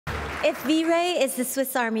If V-Ray is the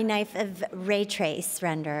Swiss Army knife of ray trace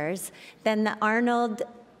renderers, then the Arnold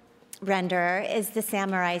Renderer is the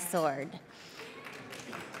samurai sword.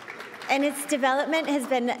 And its development has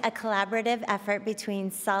been a collaborative effort between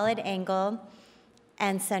Solid Angle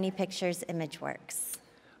and Sony Pictures Imageworks.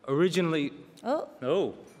 Originally,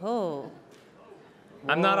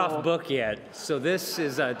 I'm not off book yet, so this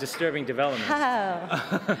is a disturbing development.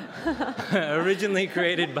 Oh. Originally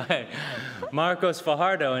created by Marcos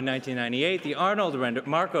Fajardo in 1998, the Arnold Renderer,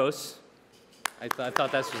 Marcos, I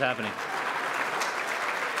thought that's what's happening.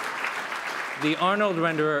 The Arnold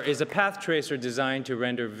Renderer is a path tracer designed to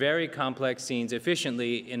render very complex scenes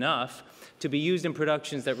efficiently enough to be used in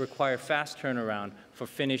productions that require fast turnaround for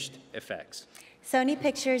finished effects. Sony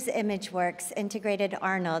Pictures Imageworks integrated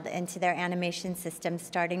Arnold into their animation system,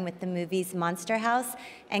 starting with the movies Monster House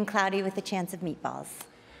and Cloudy with a Chance of Meatballs.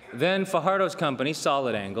 Then Fajardo's company,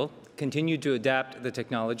 Solid Angle, continued to adapt the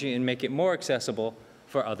technology and make it more accessible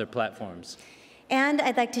for other platforms. And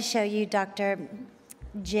I'd like to show you Dr.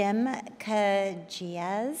 Jim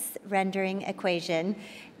Kajia's rendering equation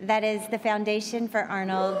that is the foundation for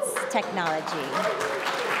Arnold's technology.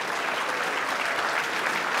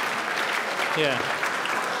 Yeah.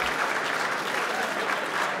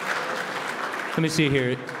 Let me see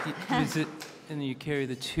here. Is it, and you carry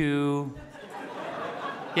the two.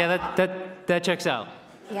 Yeah, that checks out.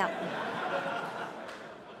 Yeah.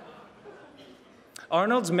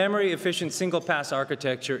 Arnold's memory-efficient single-pass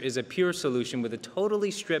architecture is a pure solution with a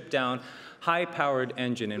totally stripped-down, high-powered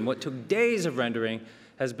engine, and what took days of rendering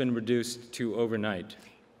has been reduced to overnight.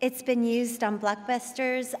 It's been used on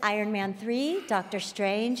blockbusters Iron Man 3, Doctor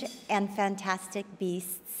Strange, and Fantastic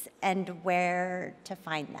Beasts and Where to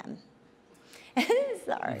Find Them.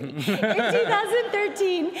 Sorry. In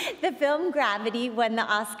 2013, the film Gravity won the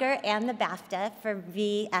Oscar and the BAFTA for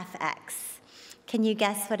VFX. Can you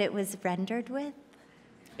guess what it was rendered with?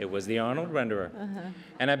 It was the Arnold Renderer.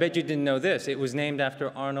 And I bet you didn't know this. It was named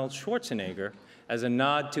after Arnold Schwarzenegger as a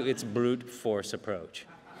nod to its brute force approach.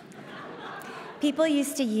 People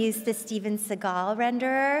used to use the Steven Seagal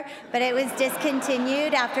renderer, but it was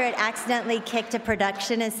discontinued after it accidentally kicked a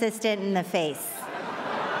production assistant in the face.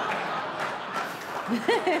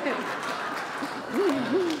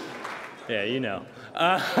 Yeah, you know.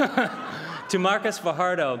 To Marcos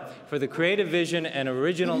Fajardo for the creative vision and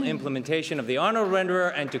original implementation of the Arnold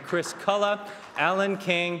Renderer, and to Chris Kulla, Alan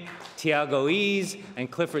King, Thiago Ize,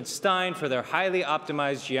 and Clifford Stein for their highly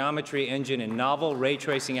optimized geometry engine and novel ray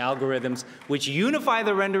tracing algorithms which unify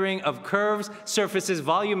the rendering of curves, surfaces,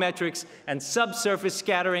 volumetrics, and subsurface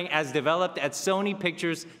scattering as developed at Sony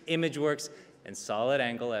Pictures Imageworks and Solid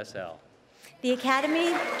Angle SL. The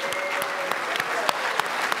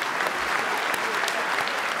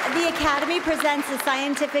Academy presents the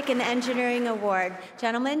Scientific and Engineering Award.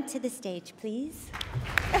 Gentlemen, to the stage, please.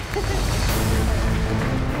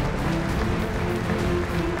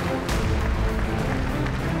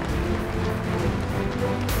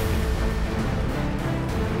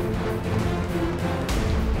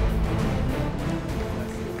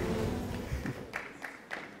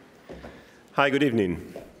 Hi, good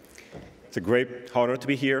evening. It's a great honor to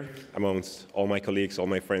be here amongst all my colleagues, all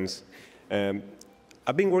my friends.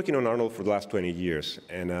 I've been working on Arnold for the last 20 years,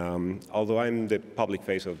 and although I'm the public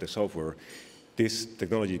face of the software, this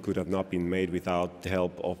technology could have not been made without the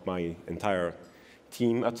help of my entire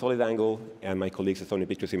team at Solid Angle and my colleagues at Sony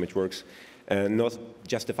Pictures Imageworks. Not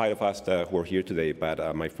just the five of us who are here today,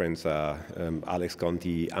 but my friends Alex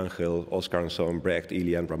Conti, Angel, Oscar Anson, Brecht,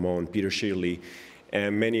 Ilian, Ramon, Peter Shirley,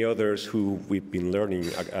 and many others who we've been learning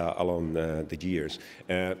along the years.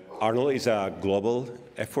 Arnold is a global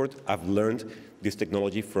effort. I've learned this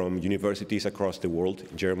technology from universities across the world,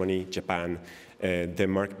 Germany, Japan,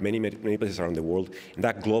 Denmark, many places around the world. And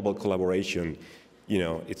that global collaboration, you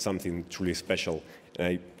know, it's something truly special.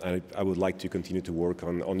 I would like to continue to work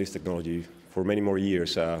on this technology for many more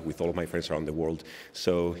years with all of my friends around the world.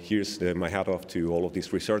 So here's my hat off to all of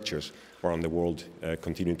these researchers around the world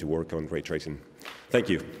continuing to work on ray tracing. Thank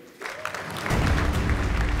you.